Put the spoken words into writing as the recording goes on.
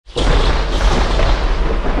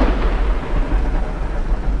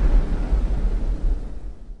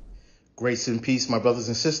Grace and peace, my brothers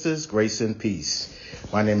and sisters. Grace and peace.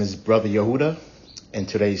 My name is Brother Yehuda, and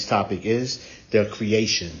today's topic is the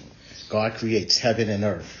creation. God creates heaven and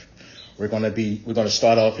earth. We're going to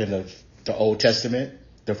start off in the Old Testament,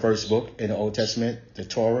 the first book in the Old Testament, the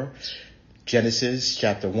Torah, Genesis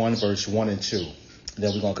chapter 1, verse 1 and 2.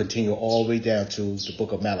 Then we're going to continue all the way down to the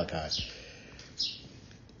book of Malachi.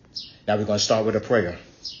 Now we're going to start with a prayer.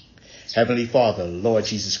 Heavenly Father, Lord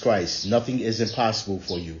Jesus Christ, nothing is impossible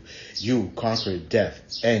for you. You conquered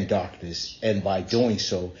death and darkness, and by doing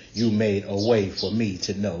so, you made a way for me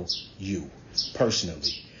to know you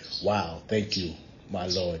personally. Wow, thank you, my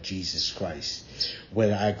Lord Jesus Christ.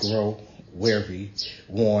 When I grow weary,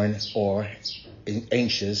 worn, or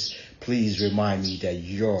anxious, please remind me that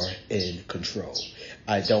you're in control.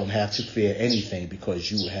 I don't have to fear anything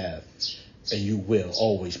because you have, and you will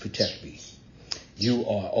always protect me. You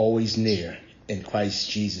are always near. In Christ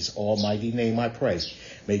Jesus' almighty name I pray.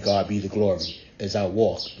 May God be the glory as I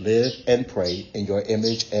walk, live, and pray in your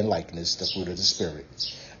image and likeness, the fruit of the Spirit.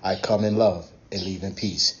 I come in love and leave in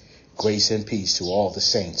peace. Grace and peace to all the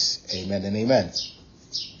saints. Amen and amen.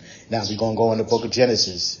 Now we're going to go in the book of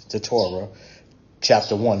Genesis, the Torah,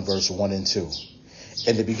 chapter 1, verse 1 and 2.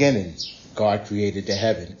 In the beginning, God created the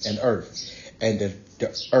heaven and earth, and the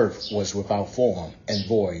earth was without form and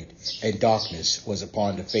void, and darkness was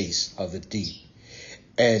upon the face of the deep.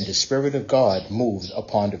 And the Spirit of God moved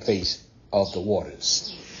upon the face of the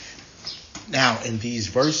waters. Now, in these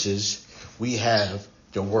verses, we have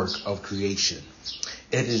the work of creation.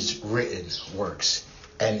 It is written works,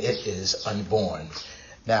 and it is unborn.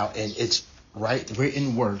 Now, in its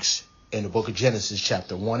written works in the book of Genesis,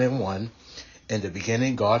 chapter 1 and 1, in the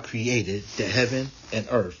beginning, God created the heaven and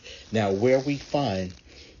earth. Now, where we find,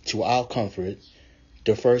 to our comfort,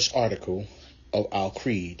 the first article of our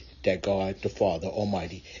creed, that God, the Father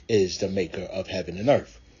Almighty, is the maker of heaven and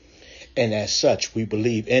earth. And as such, we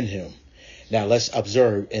believe in him. Now, let's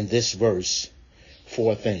observe in this verse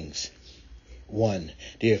 4 things. 1,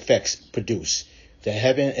 the effects produced. The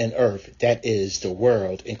heaven and earth, that is the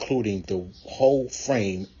world, including the whole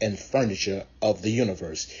frame and furniture of the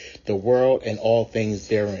universe, the world and all things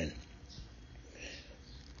therein.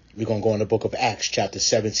 We're going to go in the book of Acts, chapter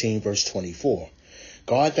 17, verse 24.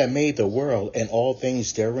 God that made the world and all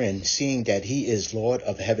things therein, seeing that he is Lord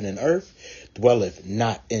of heaven and earth, dwelleth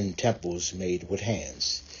not in temples made with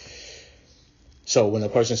hands. So when a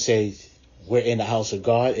person says, we're in the house of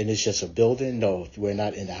God and it's just a building, no, we're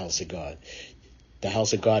not in the house of God. The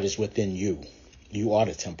house of God is within you. You are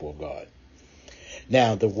the temple of God.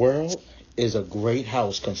 Now, the world is a great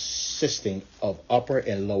house consisting of upper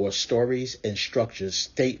and lower stories and structures,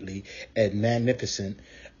 stately and magnificent,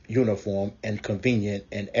 uniform and convenient,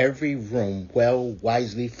 and every room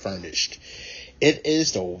wisely furnished. It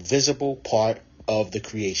is the visible part of the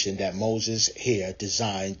creation that Moses here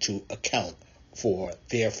designed to account for.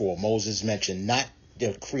 Therefore, Moses mentioned not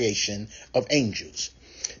the creation of angels.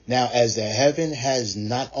 Now, as the heaven has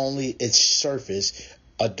not only its surface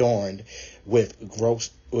adorned with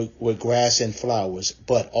grass and flowers,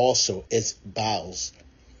 but also its boughs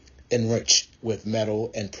enriched with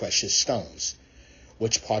metal and precious stones,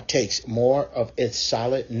 which partakes more of its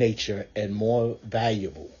solid nature and more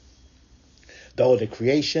valuable. Though the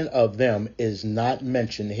creation of them is not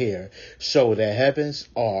mentioned here, so the heavens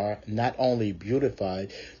are not only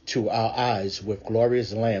beautified to our eyes with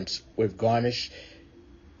glorious lamps, with garnish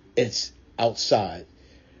its outside,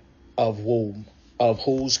 of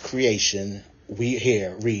whose creation we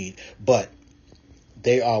here read, but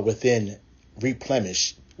they are within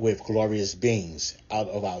replenished with glorious beings out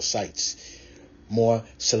of our sights, more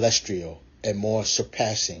celestial and more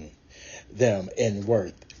surpassing them in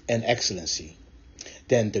worth and excellency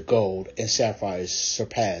than the gold and sapphires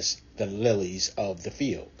surpass the lilies of the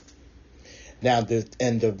field. Now,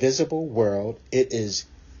 in the visible world, it is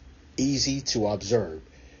easy to observe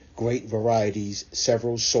great varieties,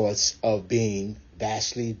 several sorts of being,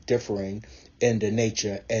 vastly differing in the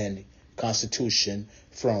nature and constitution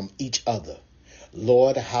from each other.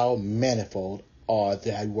 Lord, how manifold are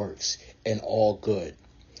thy works, and all good.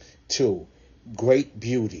 2, great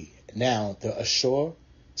beauty. Now, the azure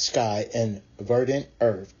sky and verdant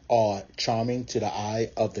earth are charming to the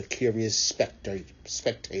eye of the curious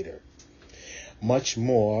spectator. Much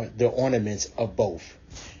more the ornaments of both.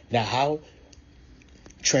 Now, how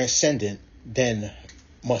transcendent then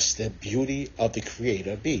must the beauty of the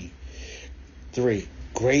Creator be. 3,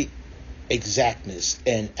 great exactness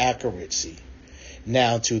and accuracy.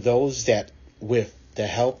 Now, to those that with the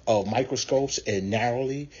help of microscopes and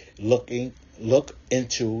narrowly look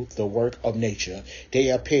into the work of nature, they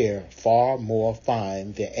appear far more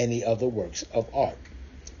fine than any other works of art.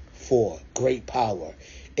 4. Great power.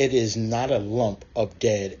 It is not a lump of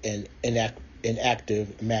dead and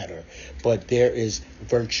inactive matter, but there is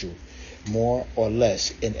virtue, more or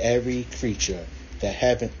less, in every creature.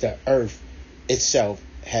 The earth itself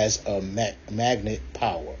has a magnet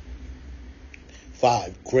power.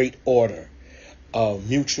 5. Great order. Of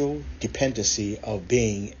mutual dependency of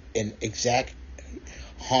being in exact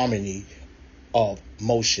harmony of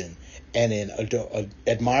motion and an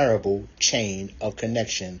admirable chain of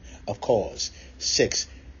connection of cause. 6.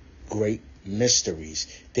 Great mysteries.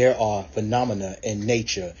 There are phenomena in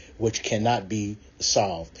nature which cannot be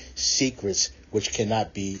solved, secrets which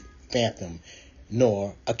cannot be fathomed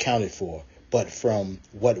nor accounted for, but from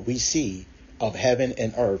what we see of heaven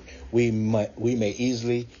and earth, we may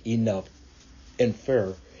easily enough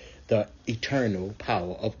infer the eternal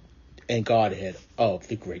power of and Godhead of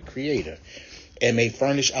the great Creator, and may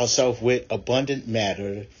furnish ourselves with abundant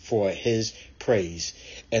matter for his praise.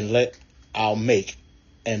 And let our make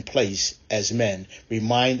and place as men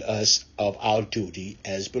remind us of our duty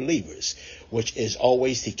as believers, which is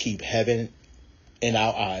always to keep heaven in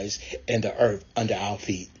our eyes and the earth under our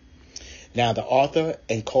feet. Now the author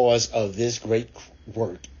and cause of this great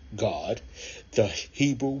work, God, the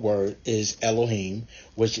Hebrew word is Elohim,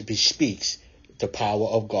 which bespeaks the power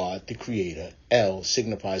of God, the Creator. El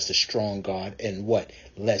signifies the strong God, and what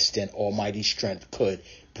less than almighty strength could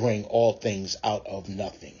bring all things out of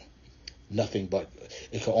nothing. Nothing but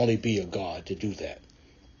it could only be a God to do that.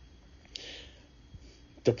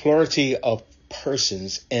 The plurality of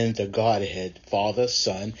persons in the Godhead, Father,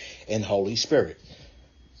 Son, and Holy Spirit.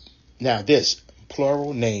 Now this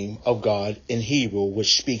plural name of God in Hebrew,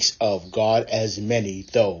 which speaks of God as many,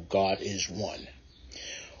 though God is one,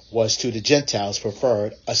 was to the Gentiles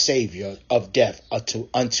preferred a savior of death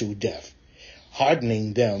unto death,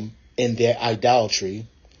 hardening them in their idolatry,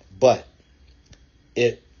 but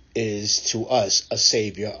it is to us a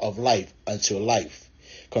savior of life unto life,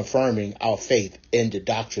 confirming our faith in the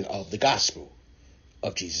doctrine of the gospel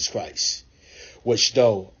of Jesus Christ, which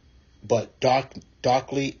though but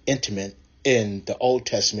darkly intimate in the Old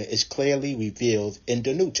Testament is clearly revealed in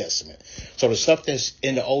the New Testament. So the stuff that's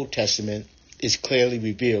in the Old Testament is clearly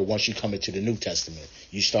revealed once you come into the New Testament.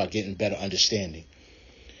 You start getting better understanding.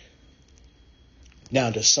 Now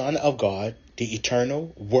the Son of God, the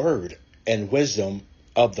eternal Word and wisdom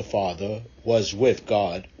of the Father, was with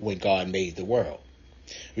God when God made the world.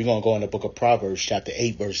 We're going to go in the book of Proverbs, chapter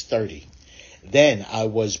 8, verse 30. Then I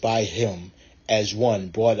was by him as one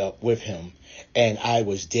brought up with him, and I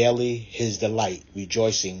was daily his delight,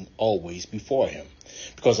 rejoicing always before him.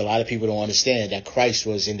 Because a lot of people don't understand that Christ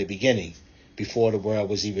was in the beginning, before the world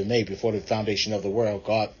was even made, before the foundation of the world.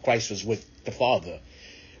 Christ was with the Father.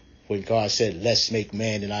 When God said, let's make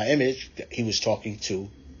man in our image, he was talking to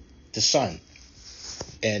the Son.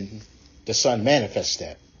 And the Son manifests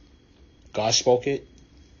that. God spoke it.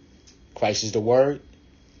 Christ is the Word.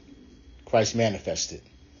 Christ manifested.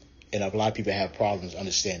 And a lot of people have problems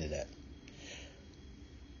understanding that.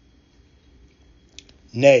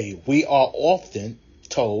 Nay, we are often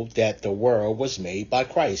told that the world was made by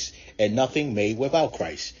Christ and nothing made without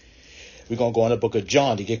Christ. We're going to go in the book of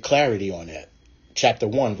John to get clarity on that. Chapter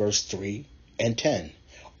 1, verse 3 and 10.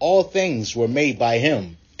 All things were made by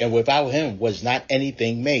him, and without him was not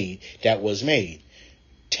anything made that was made.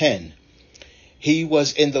 10. He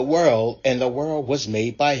was in the world, and the world was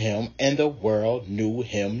made by him, and the world knew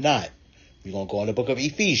him not. We're going to go in the book of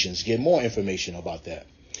Ephesians, get more information about that.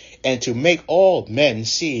 And to make all men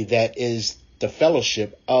see that is the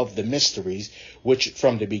fellowship of the mysteries, which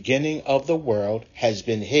from the beginning of the world has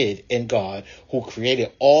been hid in God, who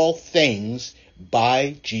created all things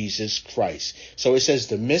by Jesus Christ. So it says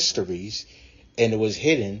the mysteries, and it was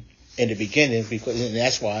hidden in the beginning, and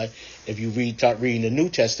that's why if you start reading the New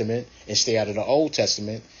Testament and stay out of the Old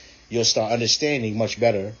Testament, you'll start understanding much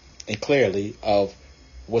better and clearly of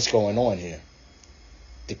what's going on here.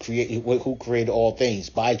 Who created all things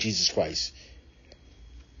by Jesus Christ.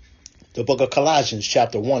 The book of Colossians,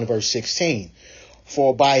 chapter 1, verse 16.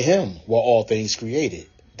 For by him were all things created,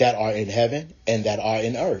 that are in heaven and that are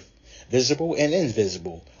in earth, visible and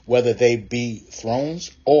invisible, whether they be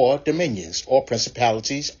thrones or dominions or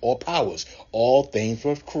principalities or powers. All things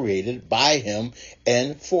were created by him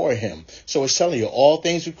and for him. So it's telling you all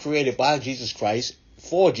things were created by Jesus Christ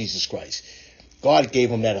for Jesus Christ. God gave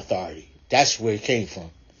him that authority. That's where it came from.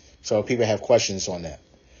 So people have questions on that.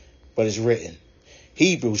 But it's written.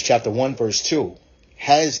 Hebrews chapter 1 verse 2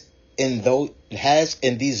 has in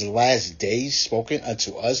these last days spoken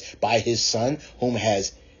unto us by his Son, whom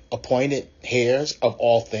has appointed heirs of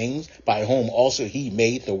all things, by whom also he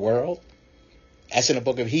made the world. That's in the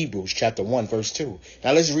book of Hebrews, chapter 1, verse 2.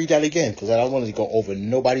 Now let's read that again, because I don't want to go over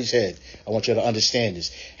nobody's head. I want you to understand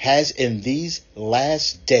this. Has in these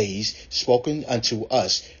last days spoken unto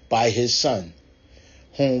us by his Son,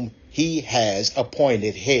 whom he has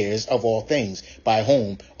appointed heirs of all things, by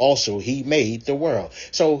whom also he made the world.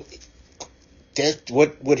 So that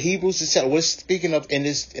what Hebrews is telling, we're speaking of in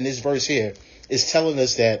this verse here, is telling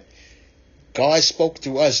us that God spoke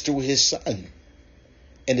to us through his Son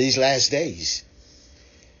in these last days,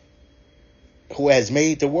 who has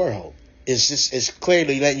made the world. Is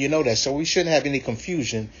clearly letting you know that. So we shouldn't have any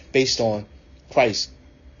confusion based on Christ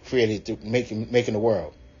making the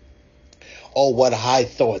world. Oh, what high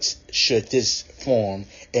thoughts should this form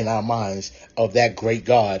in our minds of that great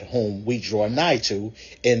God whom we draw nigh to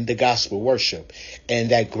in the gospel worship,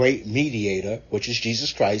 and that great mediator, which is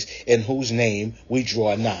Jesus Christ, in whose name we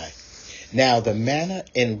draw nigh. Now, the manner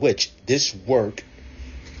in which this work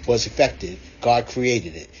was effected, God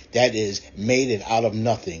created it. That is, made it out of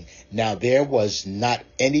nothing. Now there was not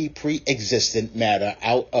any pre-existent matter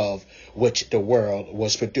out of which the world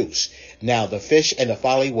was produced. Now the fish and the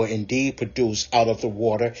fowl were indeed produced out of the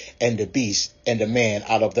water, and the beast and the man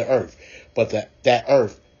out of the earth. But that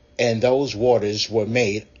earth and those waters were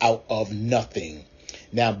made out of nothing.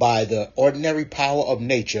 Now, by the ordinary power of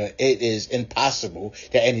nature, it is impossible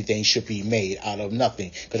that anything should be made out of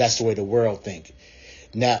nothing, because that's the way the world thinks.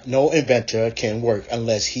 Now, no inventor can work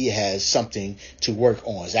unless he has something to work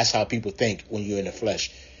on. That's how people think when you're in the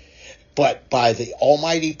flesh. But by the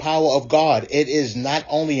almighty power of God, it's not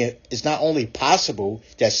only possible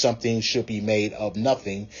that something should be made of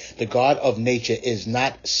nothing. The God of nature is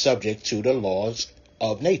not subject to the laws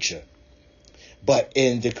of nature. But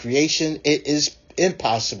in the creation, it is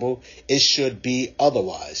impossible. It should be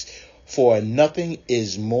otherwise. For nothing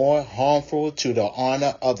is more harmful to the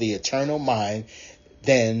honor of the eternal mind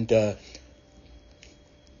than the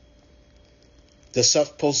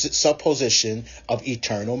supposition of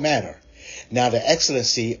eternal matter. Now the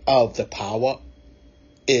excellency of the power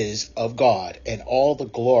is of God, and all the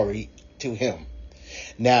glory to him.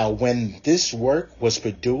 Now when this work was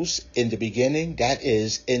produced in the beginning, that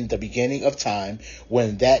is, in the beginning of time,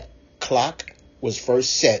 when that clock was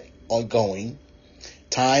first set on going,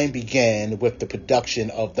 time began with the production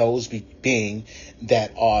of those being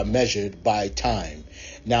that are measured by time.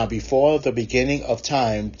 Now before the beginning of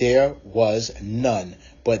time there was none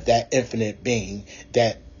but that infinite being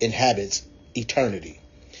that inhabits eternity.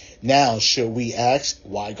 Now should we ask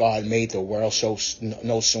why God made the world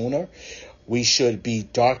no sooner? We should be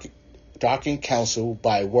darkened counsel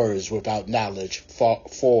by words without knowledge,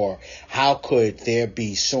 for how could there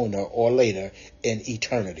be sooner or later in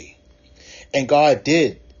eternity? And God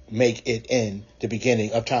did make it in the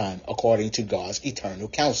beginning of time, according to God's eternal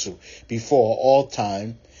counsel, before all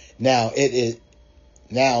time. Now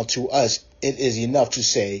to us it is enough to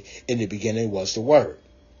say, in the beginning was the Word.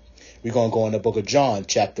 We're going to go in the book of John,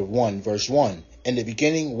 chapter 1, verse 1. In the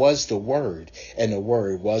beginning was the Word, and the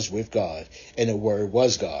Word was with God, and the Word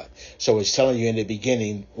was God. So it's telling you in the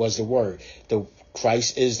beginning was the Word. The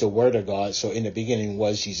Christ is the Word of God, so in the beginning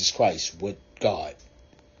was Jesus Christ with God,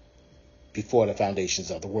 before the foundations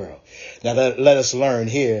of the world. Now let us learn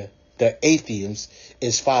here that atheism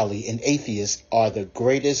is folly, and atheists are the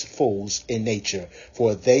greatest fools in nature,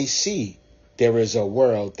 for they see there is a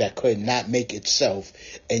world that could not make itself,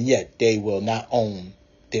 and yet they will not own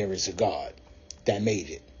there is a God that made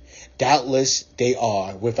it. Doubtless they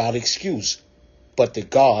are without excuse, but the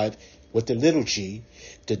God with the little g,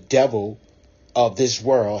 the devil of this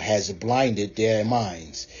world, has blinded their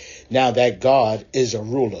minds. Now that God is a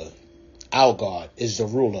ruler, our God is the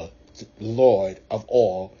ruler, the Lord of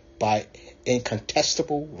all, by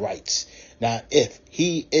incontestable rights. Now, if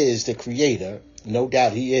he is the creator, no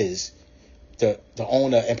doubt he is the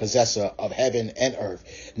owner and possessor of heaven and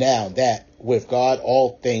earth. Now that with God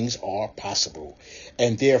all things are possible,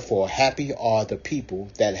 and therefore happy are the people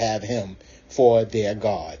that have him for their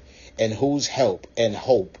God, and whose help and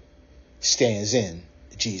hope stands in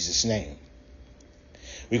Jesus' name.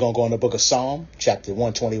 We're going to go in the book of Psalm, chapter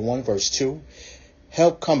 121, verse 2.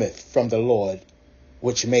 Help cometh from the Lord,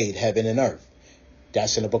 which made heaven and earth.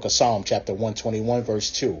 That's in the book of Psalm, chapter 121, verse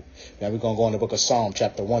 2. Now we're going to go in the book of Psalm,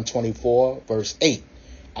 chapter 124, verse 8.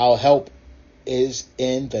 Our help is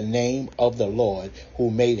in the name of the Lord, who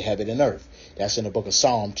made heaven and earth. That's in the book of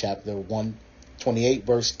Psalm, chapter 128,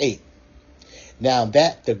 verse 8. Now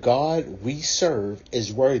that the God we serve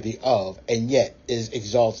is worthy of, and yet is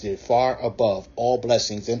exalted far above all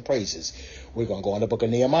blessings and praises. We're going to go in the book of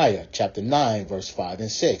Nehemiah, chapter 9, verse 5 and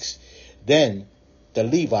 6. Then the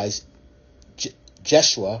Levites,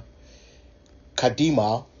 Jeshua,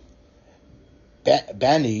 Kadima,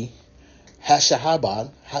 Bani,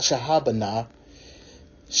 Hashahabana,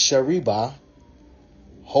 Shariba,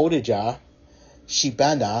 Hodijah,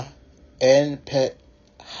 Shebana, and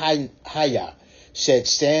Pehaya said,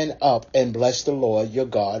 stand up and bless the Lord your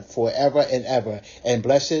God forever and ever, and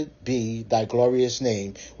blessed be thy glorious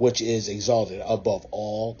name, which is exalted above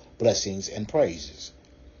all blessings and praises.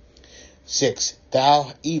 6.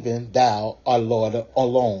 Thou, even thou, art Lord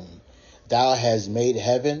alone. Thou hast made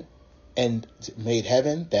heaven,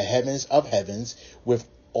 the heavens of heavens, with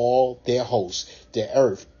all their hosts, the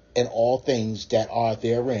earth and all things that are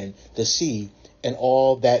therein, the sea and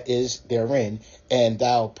all that is therein, and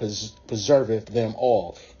thou preserveth them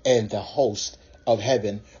all, and the host of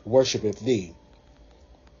heaven worshipeth thee.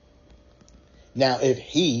 Now if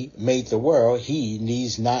he made the world, he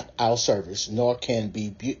needs not our service, nor can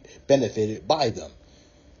be benefited by them.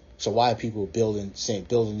 So why are people building these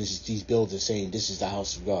buildings saying this is the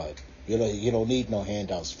house of God? You don't need no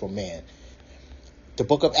handouts from man. The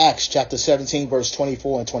book of Acts, chapter 17, verse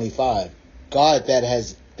 24 and 25. God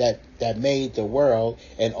that made the world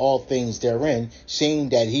and all things therein, seeing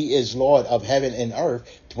that he is Lord of heaven and earth,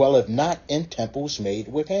 dwelleth not in temples made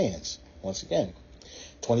with hands. Once again.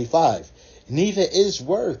 25. Neither is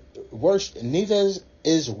worshipped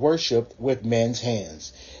with men's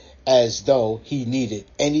hands, as though he needed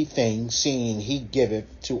anything, seeing he giveth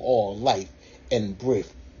to all life and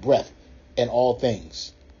breath and all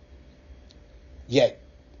things. Yet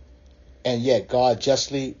God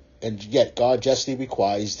justly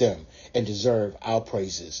requires them and deserve our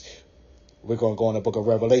praises. We're going to go in the book of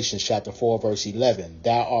Revelation, chapter 4, verse 11.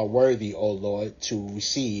 Thou art worthy, O Lord, to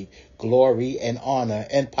receive glory and honor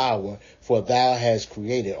and power, for thou hast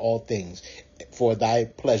created all things. For thy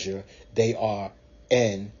pleasure they are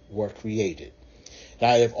and were created.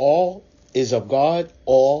 Now, if all is of God,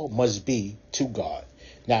 all must be to God.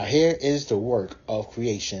 Now, here is the work of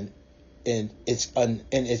creation in its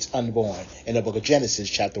unborn, in the book of Genesis,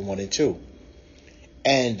 chapter 1 and 2.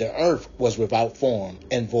 And the earth was without form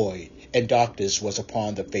and void, and darkness was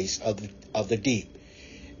upon the face of the deep.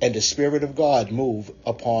 And the Spirit of God moved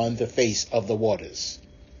upon the face of the waters.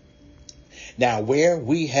 Now, where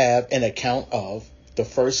we have an account of the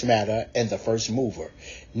first matter and the first mover.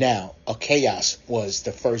 Now, a chaos was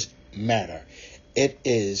the first matter. It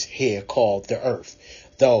is here called the earth,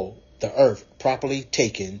 though the earth, properly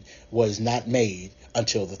taken, was not made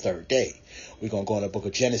until the third day. We're going to go in the book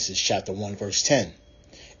of Genesis, chapter 1, verse 10.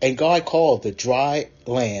 And God called the dry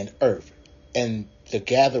land earth, and the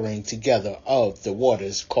gathering together of the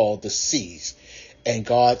waters called the seas. And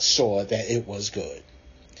God saw that it was good.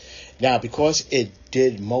 Now, because it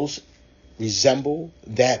did most resemble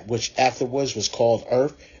that which afterwards was called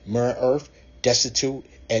earth, mere earth, destitute,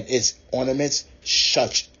 and its ornaments,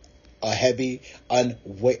 such a heavy,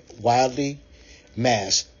 unwieldy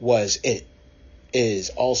mass was it, is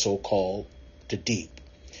also called the deep,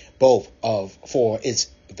 both for its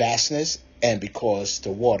vastness and because the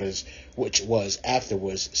waters which was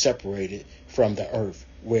afterwards separated from the earth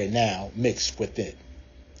were now mixed with it.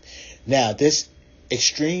 Now this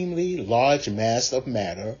extremely large mass of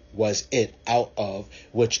matter was it, out of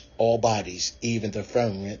which all bodies, even the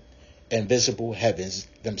firmament and visible heavens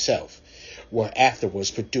themselves, were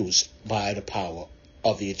afterwards produced by the power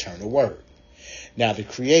of the eternal word. Now the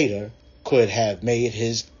Creator could have made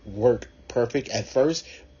his work perfect at first,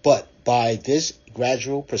 but by this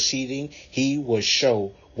gradual proceeding he would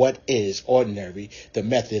show what is ordinary, the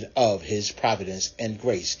method of his providence and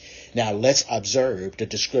grace. Now let's observe the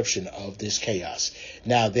description of this chaos.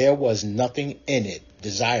 Now there was nothing in it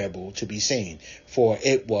desirable to be seen, for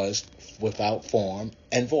it was without form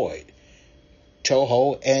and void.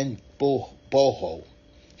 Toho and boho,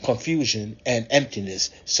 confusion and emptiness.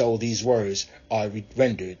 So these words are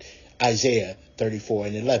rendered. Isaiah 34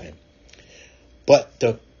 and 11. But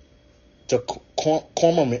the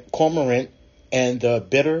cormorant and the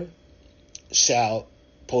bitter shall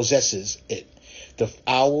possesses it. The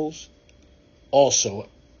owls also,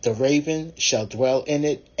 the raven shall dwell in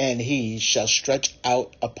it, and he shall stretch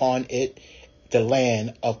out upon it the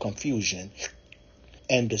land of confusion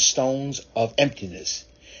and the stones of emptiness.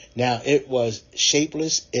 Now it was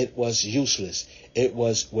shapeless, it was useless, it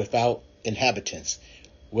was without inhabitants,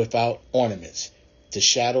 without ornaments, the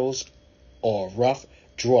shadows or rough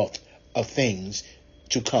draught of things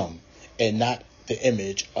to come, and not the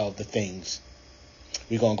image of the things.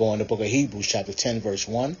 We're going to go in the book of Hebrews, chapter 10, verse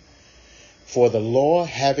 1. For the law,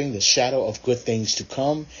 having the shadow of good things to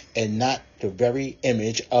come, and not the very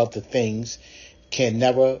image of the things, can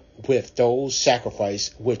never, with those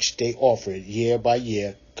sacrifice which they offered year by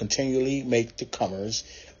year, continually make the comers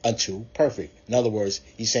unto perfect. In other words,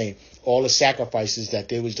 he's saying all the sacrifices that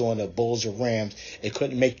they was doing, the bulls or rams, it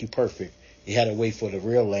couldn't make you perfect. You had to wait for the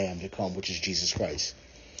real lamb to come, which is Jesus Christ.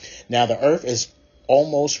 Now the earth is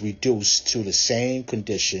almost reduced to the same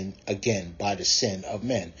condition again by the sin of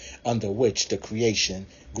men, under which the creation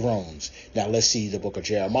groans. Now let's see the book of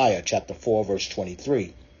Jeremiah, chapter 4, verse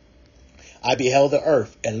 23. I beheld the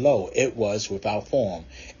earth, and lo, it was without form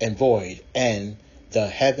and void, and the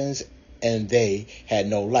heavens, and they had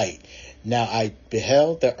no light. Now I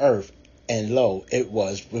beheld the earth, and lo, it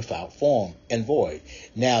was without form and void.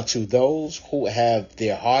 Now to those who have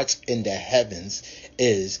their hearts in the heavens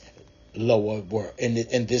is lower world,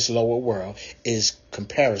 in this lower world is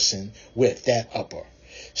comparison with that upper.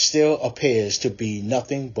 Still appears to be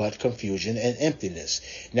nothing but confusion and emptiness.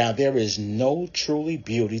 Now there is no truly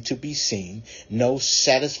beauty to be seen, no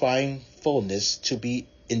satisfying fullness to be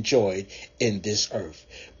enjoyed in this earth,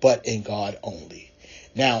 but in God only.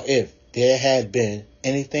 Now if there had been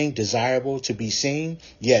anything desirable to be seen,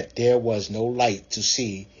 yet there was no light to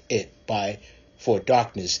see it by, for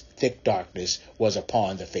darkness, thick darkness, was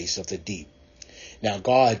upon the face of the deep. Now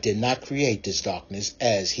God did not create this darkness,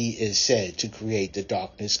 as he is said to create the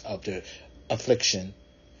darkness of the affliction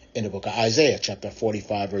in the book of Isaiah, chapter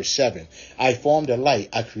 45, verse 7. I formed the light,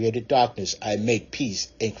 I created darkness, I make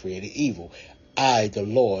peace and created evil. I, the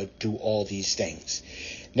Lord, do all these things.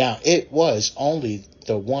 Now it was only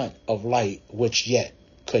the want of light which yet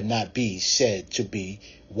could not be said to be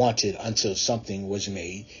wanted until something was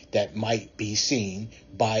made that might be seen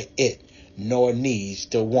by it, nor needs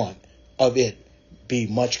the want of it be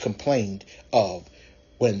much complained of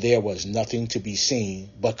when there was nothing to be seen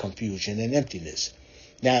but confusion and emptiness.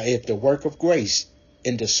 Now if the work of grace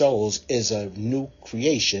in the souls is a new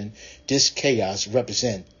creation, this chaos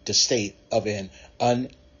represents the state of an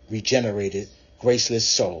unregenerated, graceless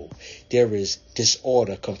soul. There is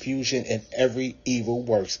disorder, confusion, and every evil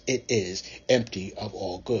works. It is empty of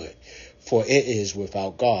all good, for it is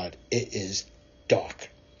without God. It is dark.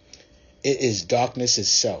 It is darkness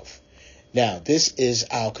itself. Now this is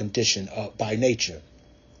our condition by nature,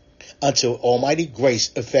 until Almighty grace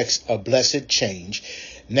effects a blessed change.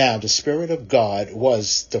 Now the Spirit of God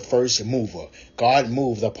was the first mover. God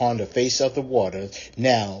moved upon the face of the water.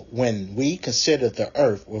 Now when we consider the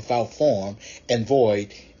earth without form and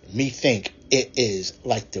void, methink it is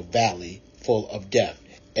like the valley full of death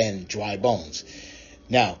and dry bones.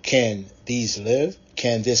 Now can these live?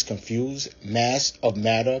 Can this confused mass of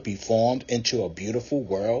matter be formed into a beautiful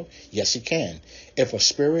world? Yes, it can. If a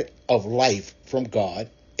spirit of life from God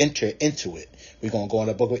enter into it. We're going to go in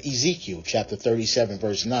the book of Ezekiel, chapter 37,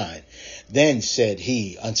 verse 9. Then said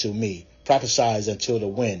he unto me, prophesy unto the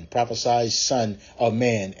wind, prophesy, son of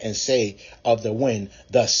man, and say of the wind,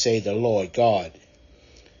 thus say the Lord God.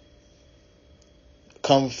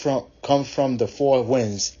 Come from the four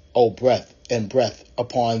winds, O breath, and breath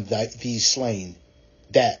upon these slain,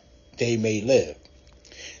 that they may live.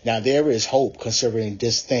 Now there is hope concerning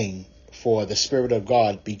this thing, for the Spirit of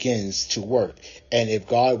God begins to work. And if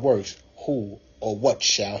God works, who or what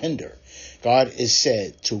shall hinder? God is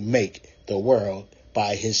said to make the world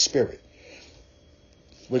by his Spirit.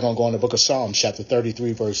 We're going to go in the book of Psalms, chapter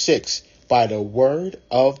 33, verse 6. By the word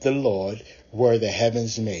of the Lord were the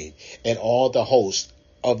heavens made, and all the host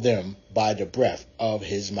of them by the breath of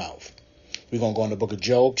his mouth. We're going to go in the book of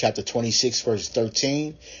Job, chapter 26, verse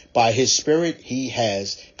 13. By his Spirit he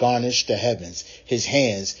has garnished the heavens. His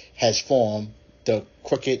hands has formed the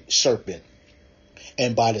crooked serpent.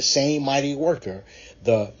 And by the same mighty worker,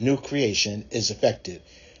 the new creation is effected.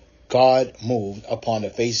 God moved upon the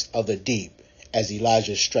face of the deep, as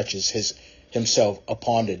Elijah stretches himself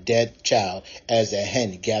upon the dead child, as a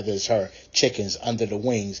hen gathers her chickens under the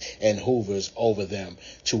wings and hovers over them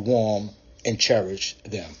to warm and cherish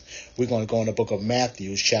them. We're going to go in the book of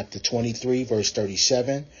Matthew, chapter 23, verse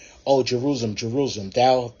 37. O Jerusalem, Jerusalem,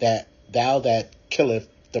 thou that killeth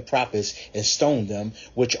the prophets and stone them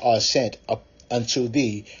which are sent up unto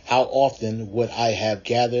thee, how often would I have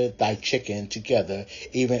gathered thy chicken together,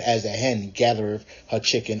 even as a hen gathereth her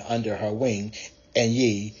chicken under her wing, and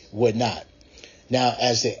ye would not. Now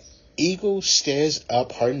as the eagle stirs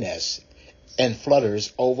up her nest and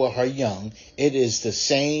flutters over her young, it is the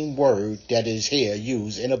same word that is here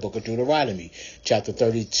used in the book of Deuteronomy, chapter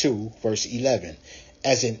 32, verse 11.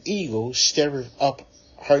 As an eagle stirreth up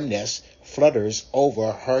her nest, flutters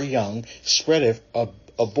over her young, spreadeth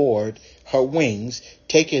abroad her wings,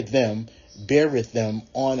 taketh them, beareth them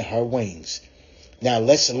on her wings. Now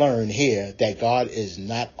let's learn here that God is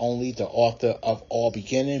not only the author of all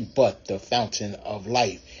beginning, but the fountain of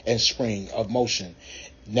life and spring of motion.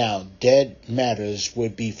 Now, dead matters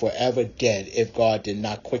would be forever dead if God did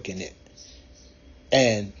not quicken it.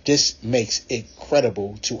 And this makes it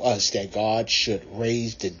credible to us that God should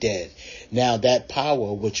raise the dead. Now, that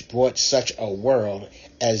power which brought such a world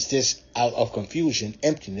as this out of confusion,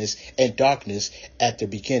 emptiness, and darkness at the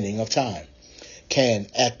beginning of time, can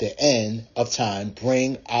at the end of time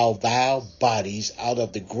bring our vile bodies out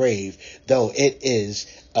of the grave, though it is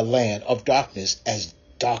a land of darkness as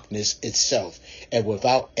darkness itself, and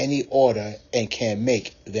without any order, and can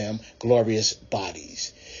make them glorious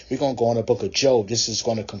bodies. We're going to go in the book of Job. This is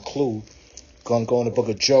going to conclude. Going to go in the book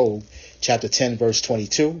of Job, chapter 10, verse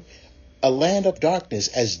 22. A land of darkness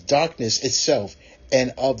as darkness itself,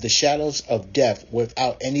 and of the shadows of death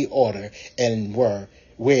without any order, and where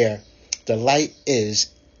the light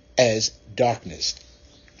is as darkness.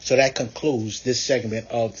 So that concludes this segment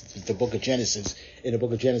of the book of Genesis. In the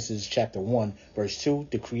book of Genesis, chapter 1, verse 2,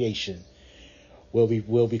 the creation. We'll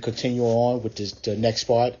be continuing on with the next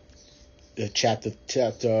part, chapter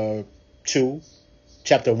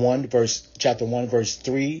 1, verse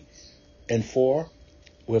 3 and 4.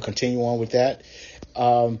 We'll continue on with that.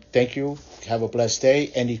 Thank you. Have a blessed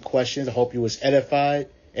day. Any questions? I hope you was edified.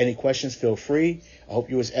 Any questions? Feel free. I hope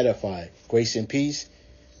you was edified. Grace and peace,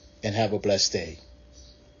 and have a blessed day.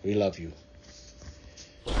 We love you.